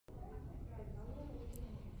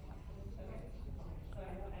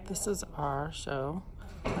This is our show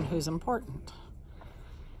on Who's Important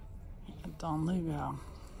Don Lugo.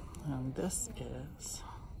 And this is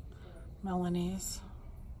Melanie's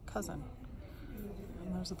cousin.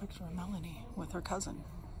 And there's a picture of Melanie with her cousin.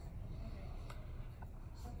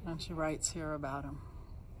 And she writes here about him.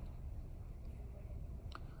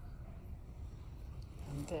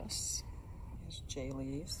 And this is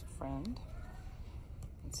Jaylee's friend.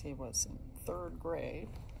 Since he was in 3rd grade.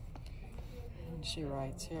 And she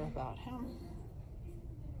writes here about him.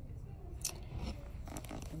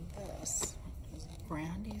 And this is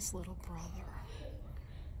Brandy's little brother.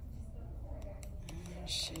 And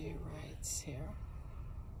she writes here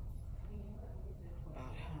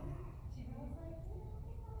about him.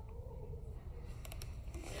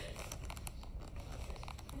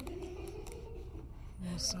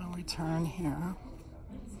 And so we turn here.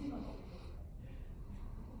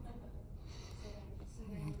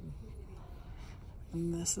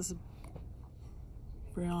 And this is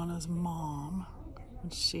Brianna's mom,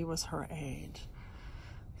 and she was her age.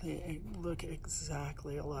 They look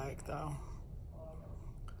exactly alike, though.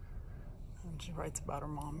 And she writes about her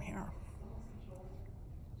mom here.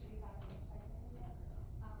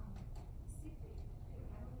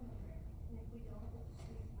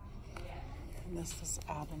 And this is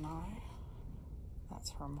Adonai.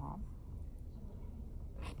 That's her mom.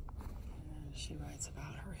 And she writes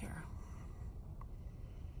about her here.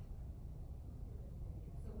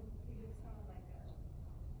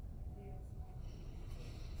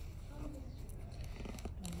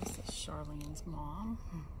 Charlene's mom.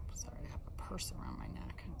 Sorry, I have a purse around my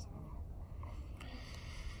neck.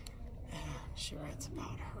 And she writes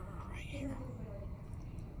about her right here.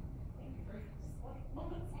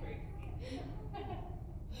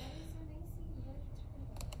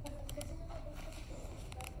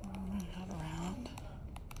 Head around.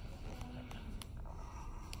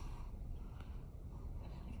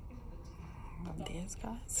 These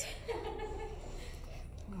guys.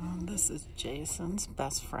 This is Jason's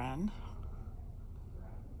best friend.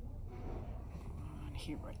 And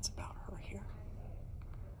he writes about her here.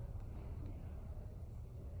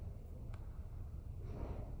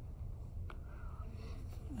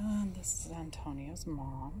 And this is Antonio's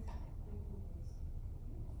mom.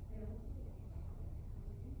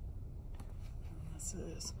 And this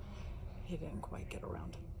is, he didn't quite get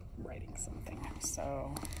around to writing something.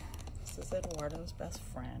 So this is Eduardo's best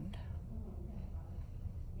friend.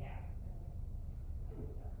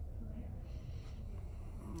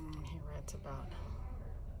 About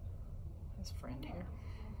his friend here.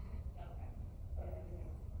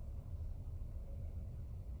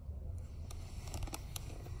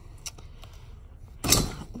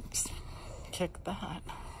 Oops, kick that.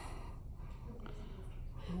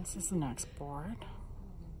 And this is the next board.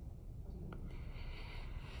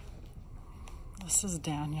 This is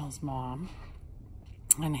Daniel's mom,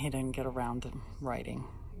 and he didn't get around to writing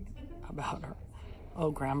about her.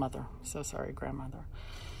 Oh, grandmother. So sorry, grandmother.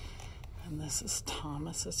 And this is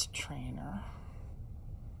Thomas's trainer.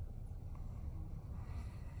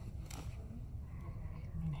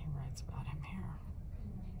 And he writes about him here.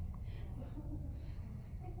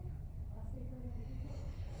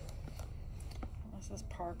 This is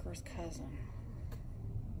Parker's cousin.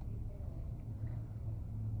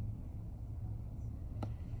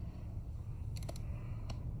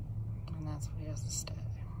 And that's where he has to stay.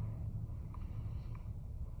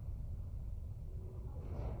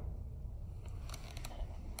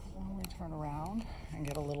 Turn around and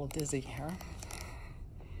get a little dizzy here.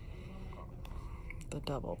 The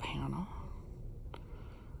double panel.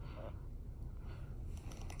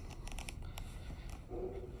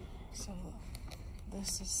 So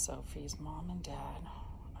this is Sophie's mom and dad.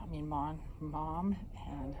 I mean mom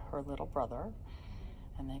and her little brother.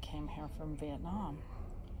 And they came here from Vietnam.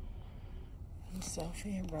 And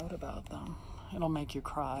Sophie wrote about them. It'll make you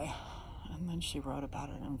cry. And then she wrote about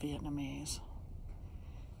it in Vietnamese.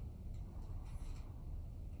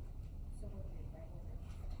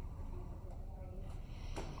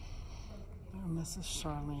 And this is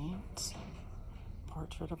Charlene's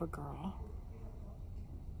portrait of a girl.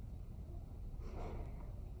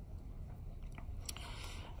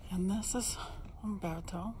 And this is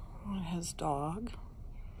Umberto and his dog.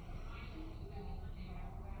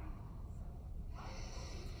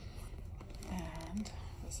 And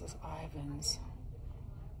this is Ivan's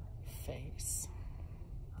face.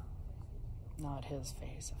 Not his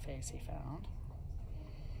face, a face he found.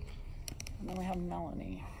 And then we have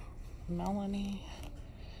Melanie. Melanie,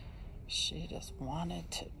 she just wanted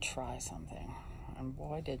to try something, and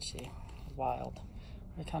boy did she. Wild.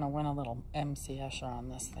 We kind of went a little MC Escher on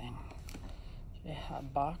this thing. It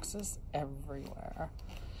had boxes everywhere.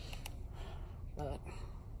 But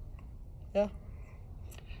yeah,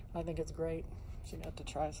 I think it's great. She got to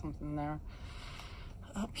try something there.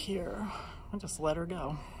 Up here, I just let her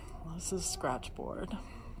go. This is scratch board.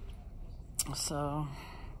 So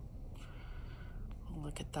we'll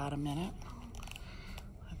look at that a minute.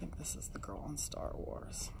 I think this is the girl in Star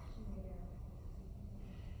Wars.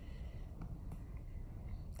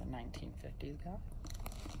 The 1950s guy.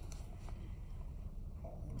 The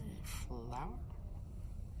flower.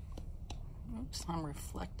 Oops, I'm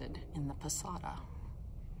reflected in the Posada.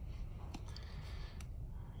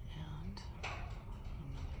 And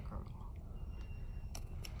another girl.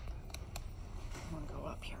 I'm gonna go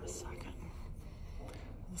up here a second.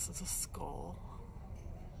 This is a skull.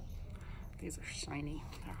 These are shiny,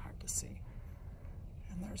 they're hard to see.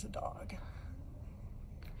 And there's a dog.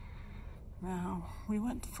 Now, we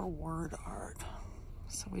went for word art.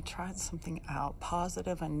 So we tried something out,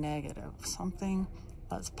 positive and negative, something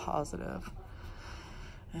that's positive.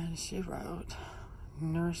 And she wrote,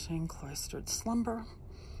 nourishing cloistered slumber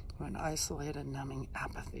when isolated numbing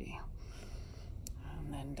apathy.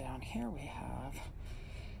 And then down here we have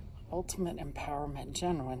ultimate empowerment,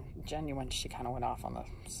 genuine. She kind of went off on the,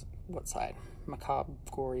 what side? Macabre,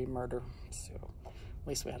 gory, murder. So at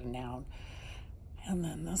least we had a noun. And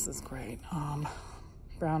then this is great.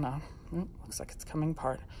 Browna, looks like it's coming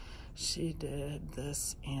apart. She did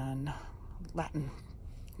this in Latin.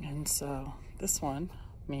 And so this one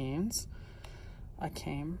means I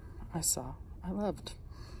came, I saw, I loved.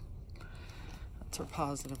 That's her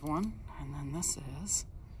positive one. And then this is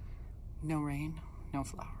no rain, no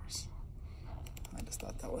flowers. I just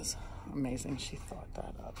thought that was amazing. She thought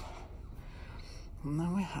that up. And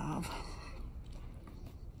then we have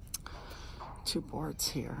two boards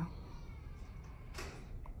here.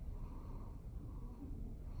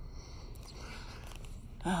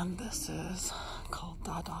 And this is called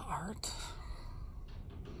Dada Art.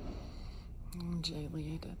 And Jay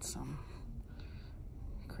Lee did some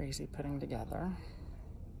crazy putting together.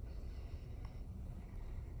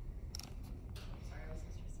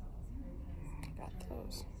 Got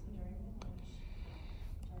those.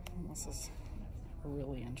 And this is a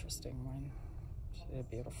really interesting one. She did a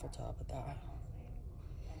beautiful job at that.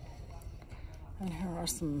 And here are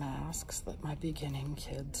some masks that my beginning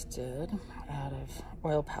kids did out of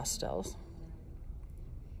oil pastels.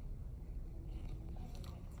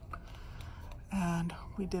 And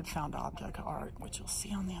we did found object art, which you'll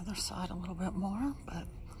see on the other side a little bit more, but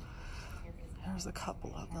here's a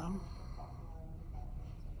couple of them.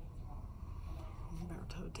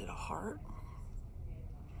 Umberto did a heart.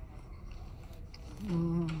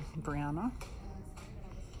 Brianna.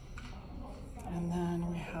 And then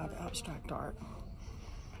we have abstract art.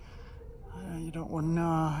 You don't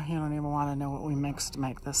even want to know what we mixed to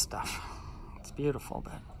make this stuff. It's beautiful,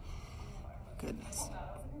 but goodness.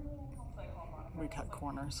 We cut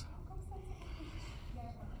corners.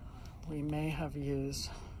 We may have used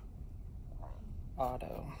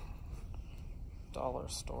Auto, dollar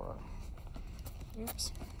store.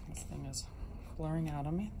 Oops, this thing is blurring out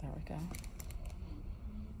on me. There we go.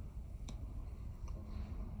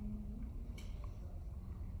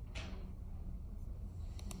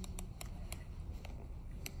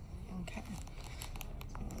 Okay,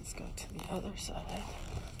 so let's go to the other side.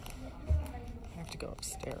 I have to go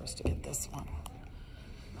upstairs to get this one.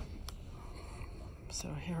 So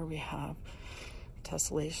here we have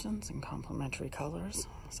tessellations and complementary colors.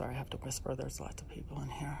 Sorry, I have to whisper, there's lots of people in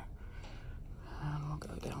here. And we'll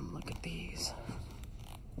go down and look at these.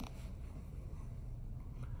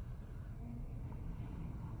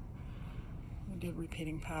 We did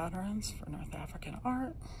repeating patterns for North African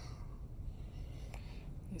art.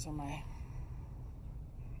 These are my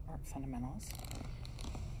art fundamentals.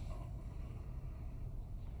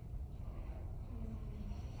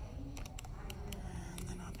 And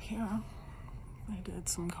then up here, I did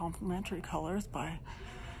some complementary colors by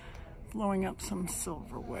blowing up some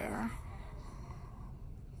silverware.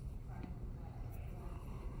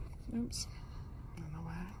 Oops, in the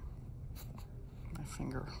way. My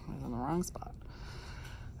finger is in the wrong spot.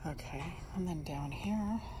 Okay, and then down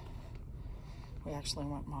here, we actually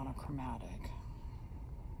went monochromatic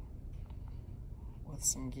with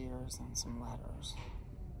some gears and some letters.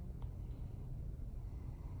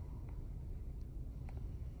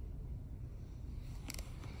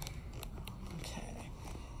 Okay.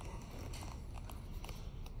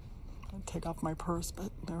 I'd take off my purse, but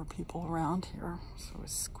there are people around here, so I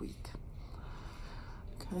squeak.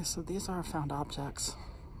 Okay, so these are found objects.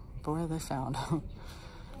 Boy, are they found.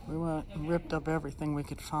 We went and ripped up everything we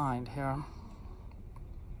could find here.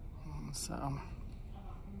 So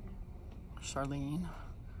Charlene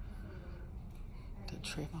did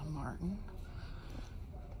Trayvon Martin.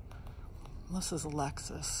 This is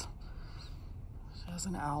Alexis. She has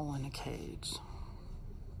an owl in a cage.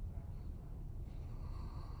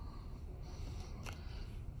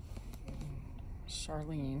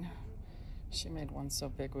 Charlene, she made one so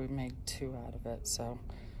big we made two out of it, so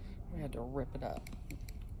we had to rip it up.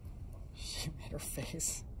 She made her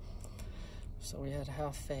face. So we had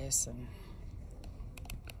half face and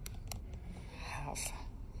half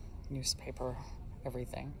newspaper,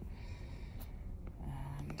 everything.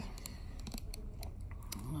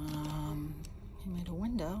 And he made a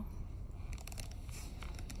window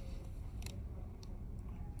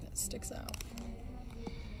that sticks out.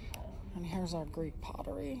 And here's our Greek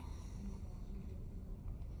pottery.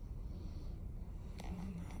 And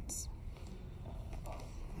that's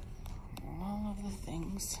all of the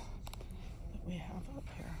things that we have up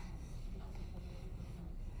here.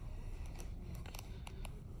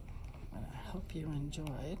 And I hope you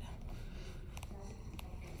enjoyed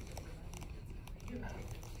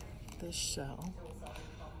this show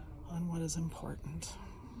on what is important.